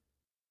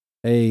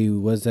Hey,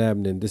 what's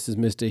happening? This is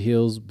Mr.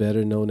 Hills,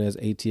 better known as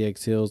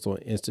ATX Hills on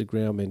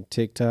Instagram and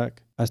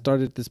TikTok. I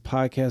started this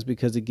podcast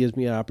because it gives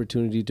me an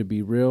opportunity to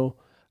be real.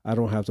 I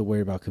don't have to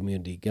worry about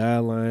community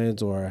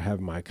guidelines or have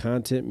my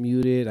content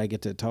muted. I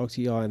get to talk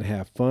to y'all and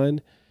have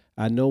fun.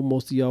 I know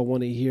most of y'all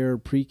want to hear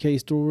pre K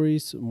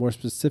stories, more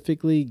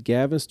specifically,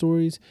 Gavin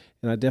stories,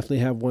 and I definitely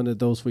have one of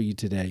those for you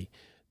today.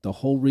 The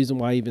whole reason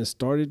why I even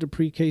started the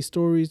pre K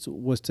stories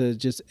was to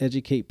just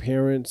educate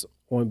parents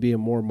on being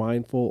more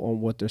mindful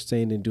on what they're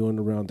saying and doing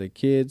around their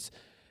kids,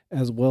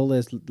 as well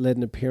as letting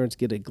the parents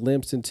get a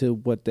glimpse into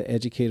what the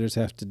educators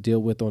have to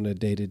deal with on a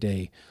day to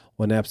day.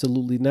 On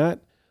Absolutely Not,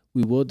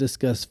 we will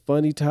discuss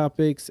funny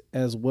topics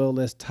as well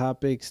as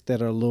topics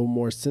that are a little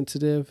more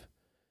sensitive.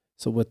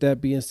 So, with that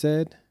being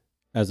said,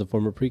 as a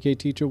former pre K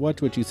teacher,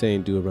 watch what you say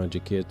and do around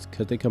your kids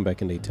because they come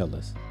back and they tell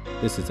us.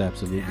 This is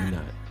Absolutely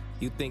Not.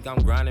 You think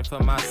I'm grinding for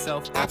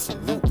myself?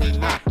 Absolutely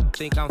not.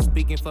 Think I'm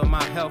speaking for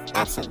my health?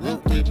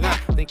 Absolutely not.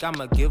 Think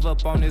I'ma give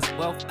up on this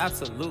wealth?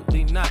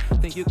 Absolutely not.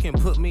 Think you can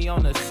put me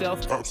on the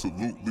shelf?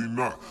 Absolutely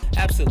not.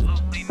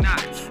 Absolutely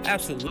not.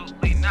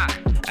 Absolutely not.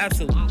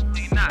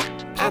 Absolutely not.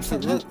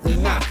 Absolutely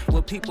not.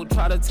 Will people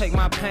try to take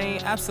my pain?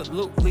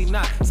 Absolutely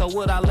not. So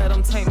would I let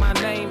them take my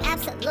name?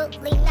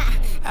 Absolutely not.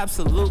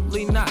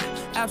 Absolutely not.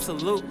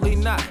 Absolutely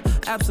not.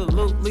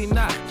 Absolutely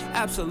not.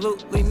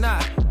 Absolutely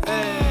not.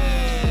 Hey,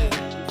 hey,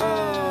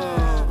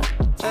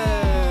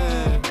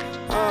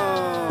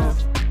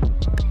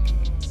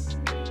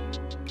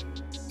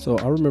 So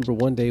I remember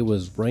one day it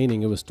was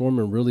raining, it was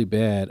storming really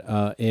bad,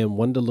 and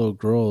one of the little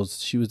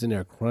girls, she was in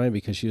there crying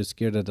because she was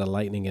scared of the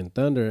lightning and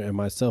thunder, and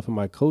myself and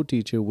my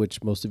co-teacher,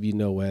 which most of you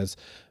know as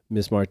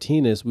Miss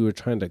Martinez, we were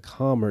trying to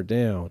calm her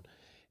down.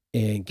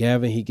 And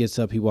Gavin, he gets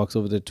up, he walks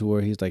over to her,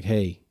 he's like,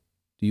 "Hey,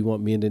 do you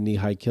want me and the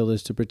knee-high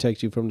killers to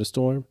protect you from the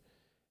storm?"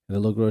 And the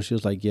little girl, she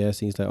was like,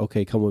 "Yes." And he's like,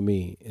 "Okay, come with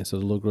me." And so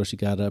the little girl, she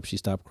got up, she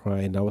stopped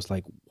crying, and I was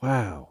like,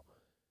 wow,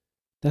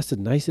 that's the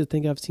nicest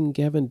thing I've seen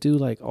Gavin do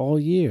like all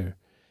year.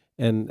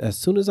 And as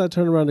soon as I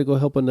turn around to go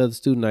help another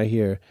student, I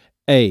hear,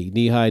 "Hey,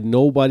 knee high,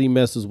 nobody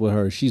messes with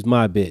her. She's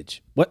my bitch."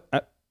 What?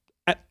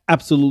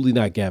 Absolutely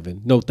not,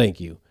 Gavin. No, thank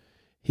you.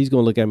 He's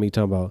going to look at me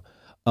talking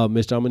about,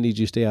 "Mister, I'm going to need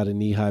you to stay out of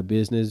knee high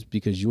business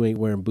because you ain't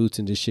wearing boots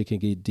and this shit can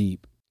get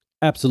deep."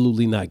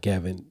 Absolutely not,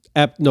 Gavin.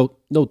 No,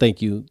 no,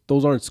 thank you.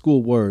 Those aren't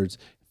school words.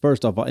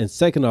 First off, and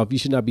second off, you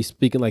should not be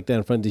speaking like that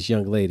in front of this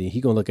young lady.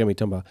 He gonna look at me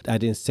talking about, "I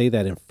didn't say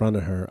that in front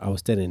of her. I was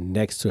standing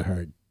next to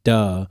her.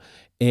 Duh.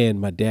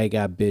 And my dad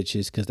got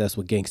bitches because that's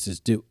what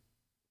gangsters do."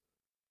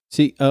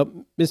 See,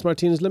 Miss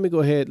Martinez, let me go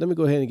ahead. Let me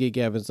go ahead and get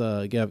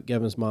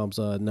Gavin's mom's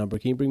number.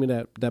 Can you bring me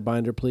that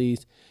binder,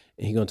 please?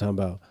 And he gonna talk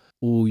about,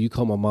 "Ooh, you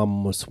call my mom,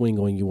 I'm gonna swing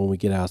on you when we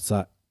get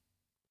outside."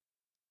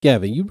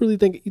 Gavin, you really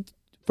think?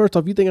 First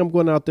off, you think I'm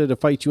going out there to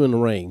fight you in the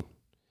rain?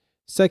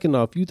 Second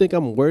off, you think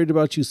I'm worried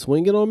about you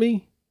swinging on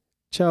me?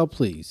 Child,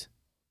 please.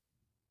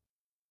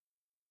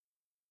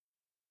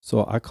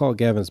 So I called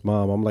Gavin's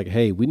mom. I'm like,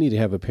 "Hey, we need to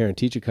have a parent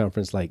teacher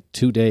conference like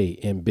today,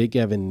 and Big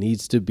Gavin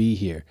needs to be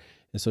here."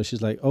 And so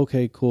she's like,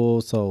 "Okay, cool."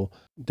 So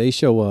they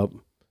show up,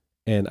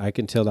 and I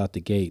can tell out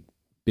the gate,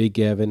 Big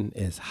Gavin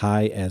is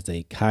high as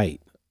a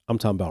kite. I'm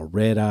talking about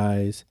red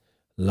eyes,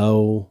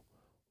 low,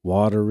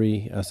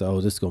 watery. I said,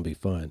 "Oh, this is going to be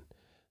fun."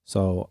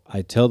 So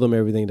I tell them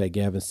everything that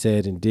Gavin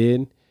said and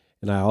did.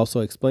 And I also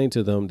explained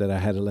to them that I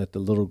had to let the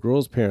little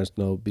girl's parents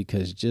know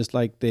because just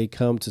like they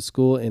come to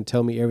school and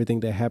tell me everything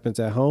that happens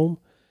at home,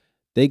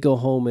 they go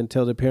home and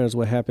tell their parents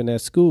what happened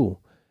at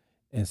school.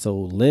 And so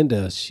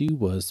Linda, she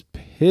was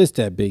pissed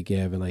at Big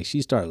Gavin. Like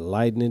she started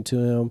lighting into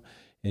him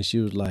and she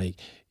was like,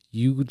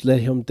 "You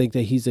let him think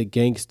that he's a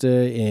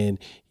gangster and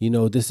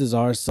this is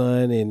our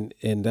son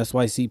and that's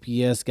why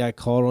CPS got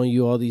called on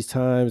you all these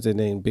times." And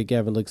then Big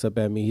Gavin looks up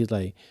at me. He's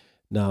like,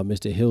 "Nah,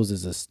 Mr. Hills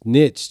is a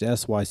snitch.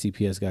 That's why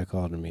CPS got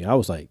called on me." I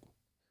was like,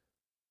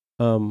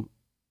 um,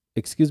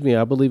 excuse me,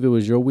 I believe it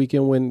was your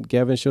weekend when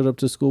Gavin showed up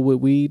to school with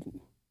weed.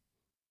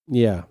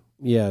 Yeah,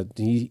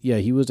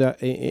 he was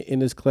out in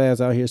his class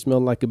out here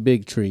smelling like a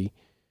big tree.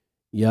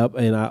 Yep,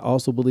 and I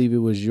also believe it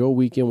was your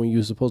weekend when you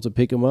were supposed to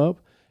pick him up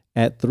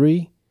at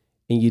 3,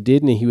 and you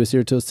didn't, and he was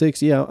here till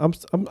 6. Yeah,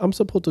 I'm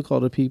supposed to call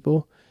the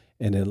people.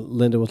 And then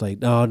Linda was like,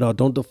 "No, no,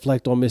 don't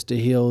deflect on Mr.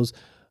 Hills.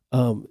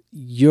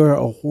 You're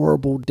a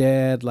horrible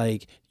dad.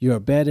 Like you're a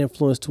bad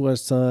influence to our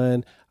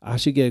son. I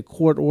should get a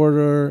court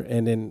order."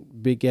 And then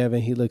Big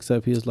Gavin, he looks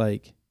up, he's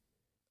like,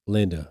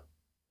 "Linda,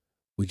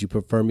 would you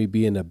prefer me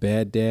being a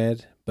bad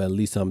dad, but at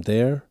least I'm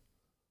there,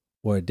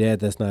 or a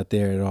dad that's not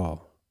there at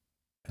all?"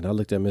 And I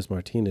looked at Miss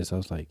Martinez. I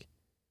was like,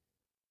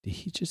 did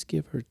he just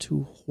give her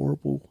two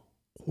horrible,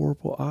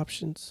 horrible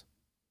options?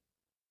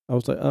 I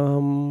was like,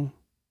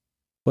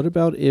 what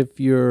about if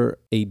you're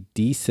a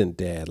decent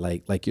dad,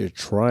 like you're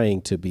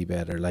trying to be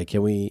better? Like,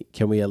 can we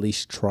at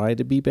least try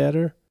to be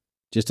better?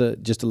 Just a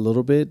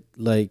little bit.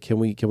 Like, can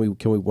we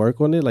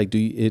work on it? Like,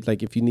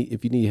 like if you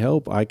need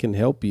help, I can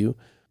help you.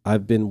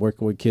 I've been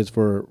working with kids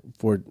for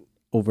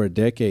over a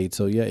decade.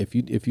 So yeah, if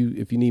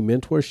you need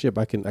mentorship,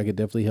 I can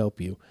definitely help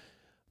you.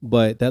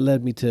 But that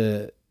led me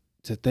to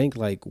think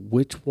like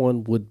which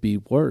one would be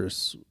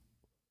worse.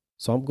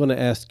 So I'm going to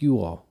ask you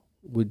all,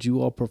 would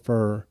you all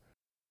prefer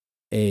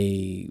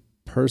a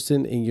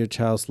person in your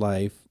child's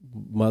life,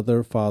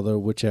 mother, father,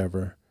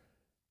 whichever,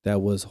 that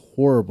was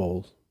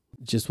horrible,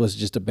 was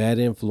just a bad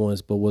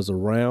influence, but was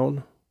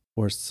around,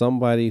 or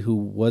somebody who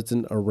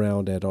wasn't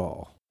around at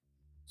all?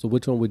 So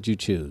which one would you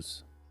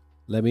choose?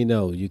 Let me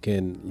know. You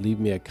can leave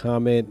me a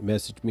comment,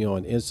 message me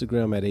on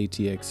Instagram at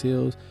ATX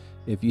Hills.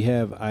 If you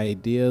have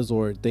ideas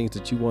or things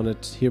that you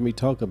want to hear me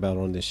talk about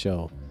on this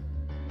show,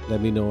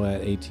 let me know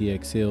at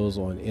ATX Hills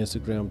on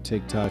Instagram,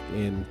 TikTok,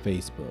 and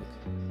Facebook.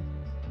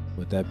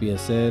 With that being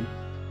said,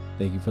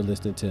 thank you for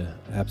listening to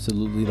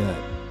Absolutely Not.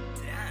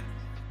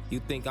 You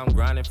think I'm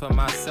grinding for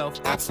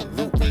myself?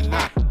 Absolutely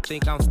not.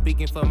 Think I'm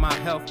speaking for my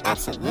health?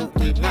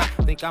 Absolutely not.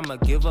 Think I'ma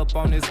give up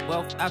on this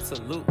wealth?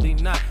 Absolutely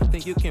not.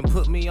 Think you can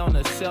put me on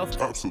the shelf?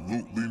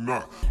 Absolutely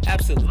not.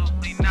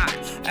 Absolutely not.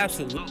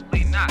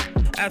 Absolutely not.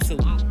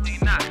 Absolutely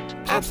not.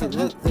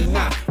 Absolutely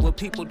not. Will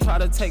people try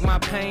to take my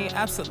pain?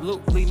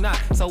 Absolutely not.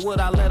 So would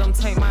I let them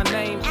take my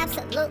name?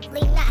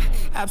 Absolutely not.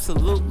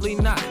 Absolutely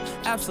not.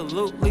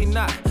 Absolutely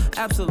not.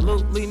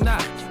 Absolutely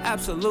not.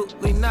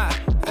 Absolutely not.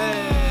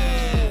 Hey.